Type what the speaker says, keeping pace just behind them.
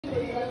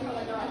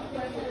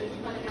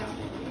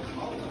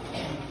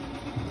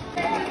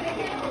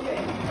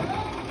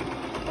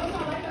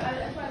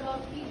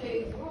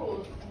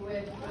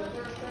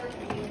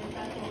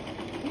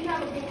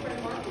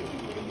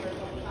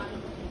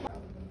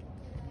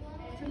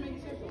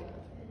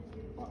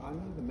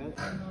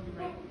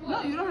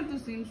No, you don't have to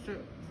seam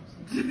strip.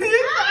 Seam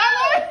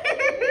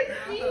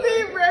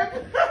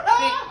rip.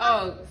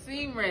 Oh,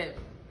 seam rip.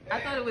 I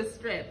thought it was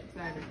strip.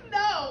 Sorry.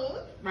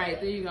 No. Right,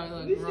 there you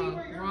go. Look,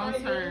 wrong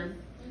term.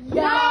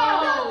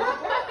 No.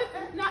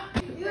 Not.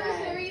 You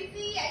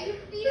Sharice, how you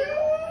feel?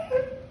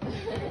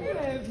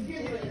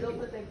 Don't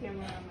put that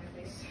camera on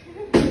my face.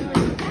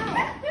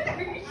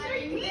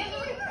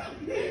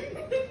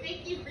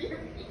 Thank you for your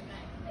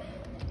feedback.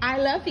 I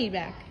love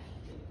feedback.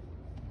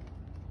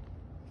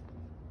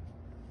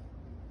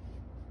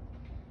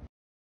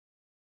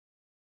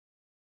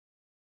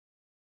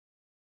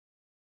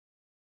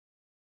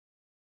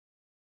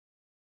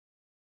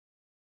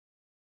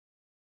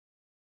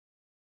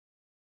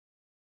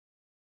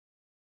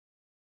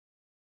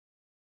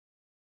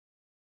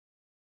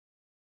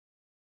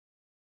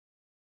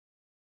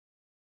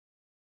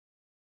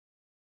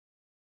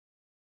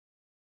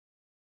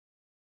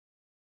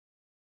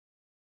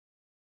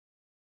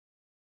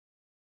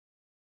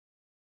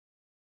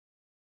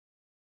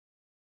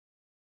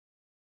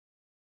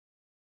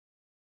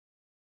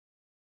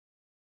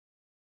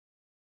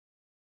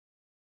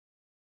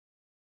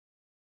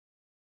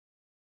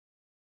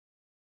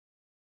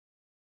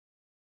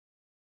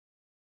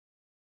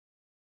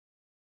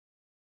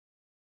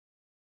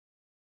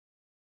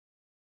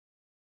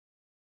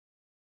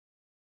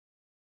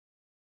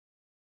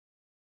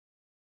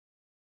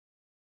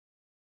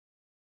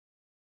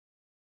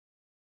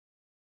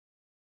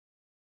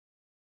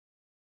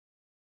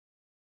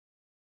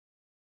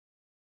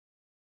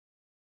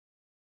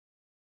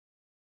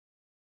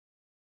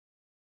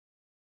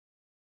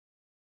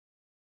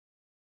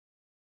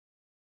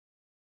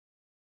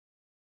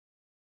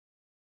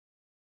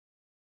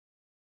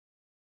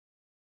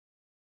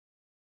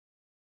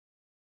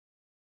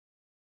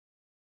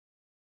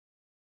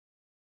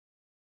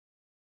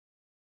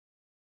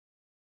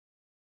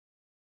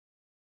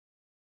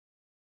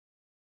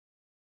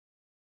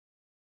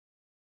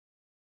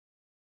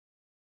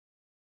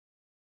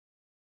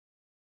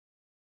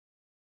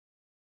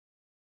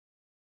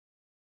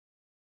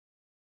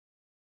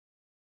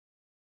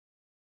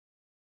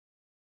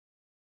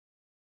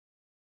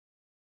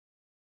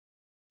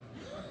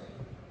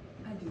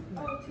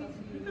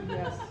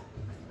 Yes.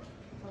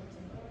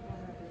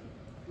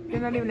 You're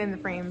not even in the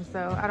frame,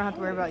 so I don't have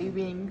to worry about you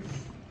being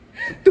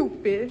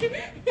stupid.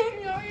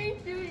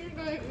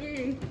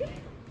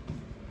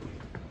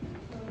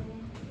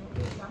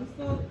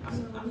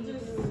 I'm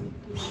just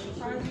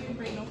surprised you didn't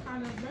bring no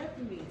kind of bread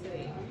for me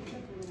today.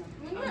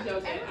 I'm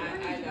joking.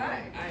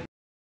 I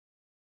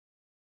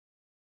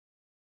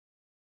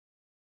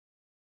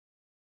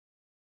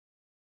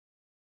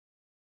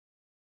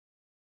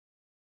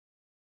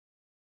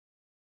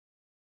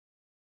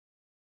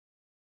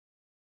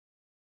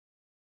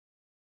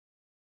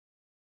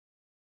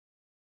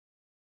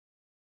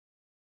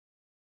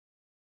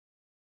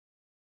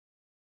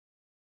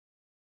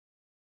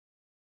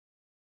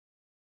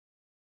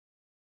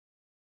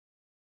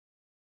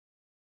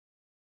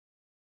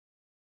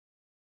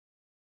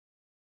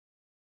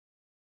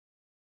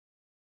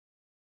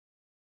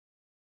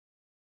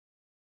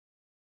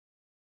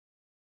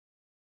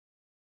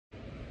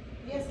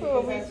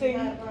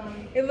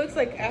It looks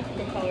like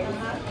African colors.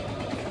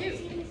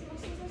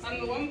 on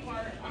the one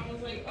part, I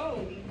was like, oh,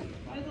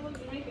 why does it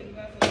look Jamaican?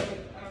 That's what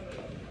I don't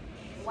know.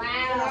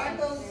 Wow. Are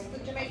those the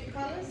Jamaican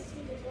colors?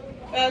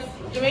 That's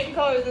Jamaican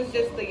colors is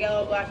just the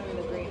yellow, black, and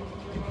the green.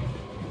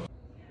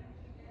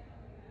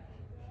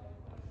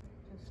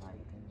 Just so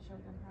you can show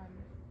them how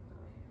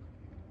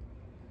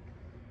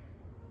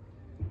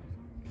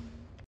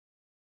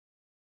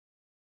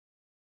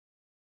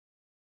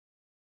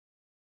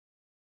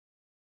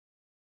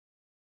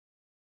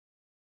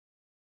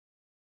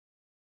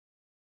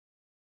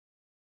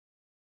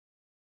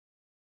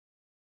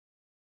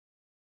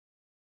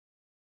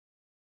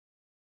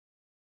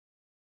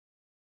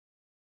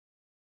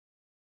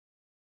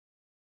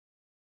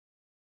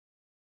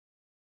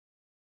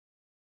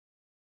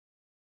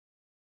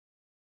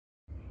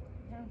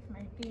that's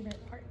my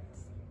favorite parts.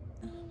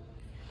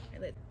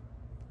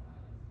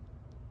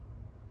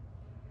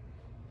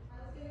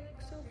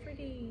 So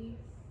pretty.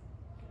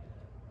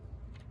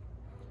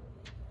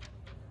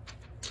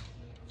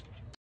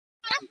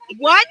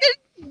 What?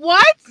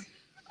 What?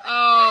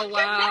 Oh,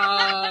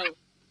 wow.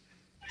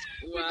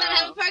 We're gonna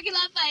have a parking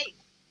lot fight.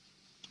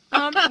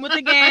 With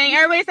the gang.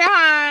 Everybody say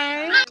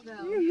hi.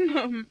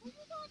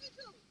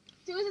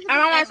 I'm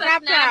on my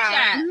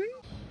Snapchat.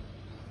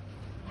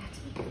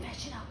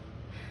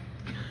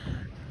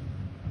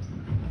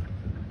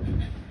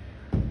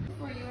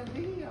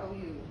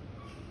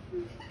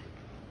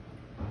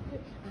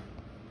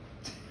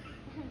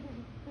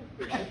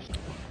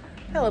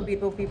 Hello,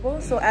 beautiful people.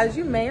 So as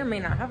you may or may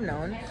not have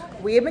known,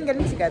 we have been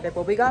getting together,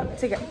 but we got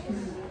together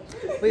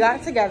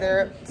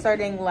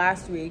starting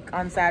last week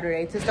on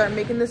Saturday to start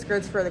making the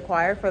skirts for the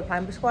choir, for the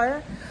Pine Bush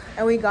Choir,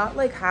 and we got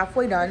like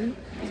halfway done.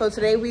 So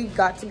today we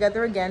got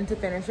together again to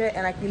finish it,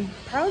 and I can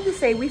proudly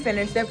say we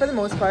finished it for the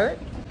most part.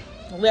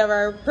 We have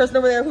our person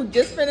over there who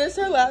just finished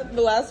her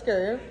the last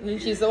skirt. And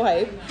she's so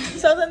hyped.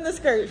 Show them the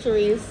skirt,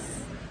 Charisse.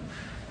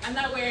 I'm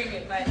not wearing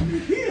it, but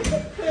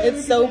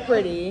it's so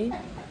pretty.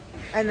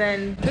 And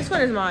then this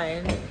one is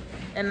mine.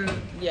 And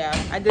yeah,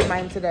 I did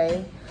mine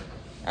today.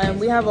 And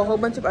we have a whole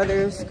bunch of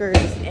other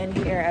skirts in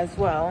here as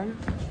well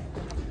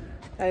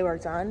that I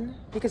worked on.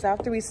 Because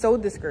after we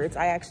sewed the skirts,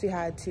 I actually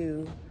had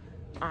to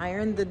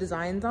iron the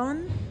designs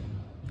on.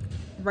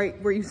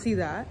 Right where you see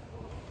that.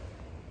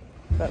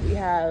 But we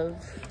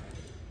have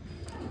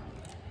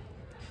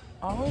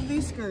all of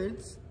these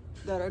skirts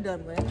that are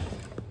done with.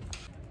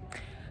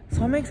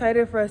 So I'm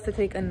excited for us to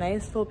take a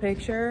nice full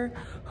picture,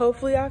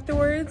 hopefully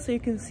afterwards, so you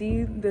can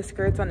see the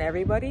skirts on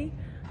everybody.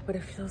 But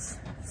it feels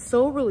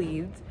so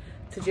relieved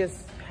to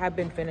just have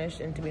been finished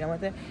and to be done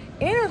with it.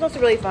 And it was also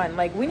really fun.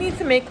 Like, we need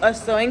to make a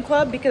sewing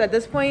club because at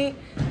this point,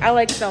 I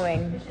like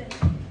sewing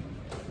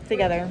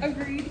together.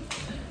 agreed.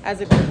 As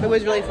a group, it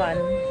was really fun.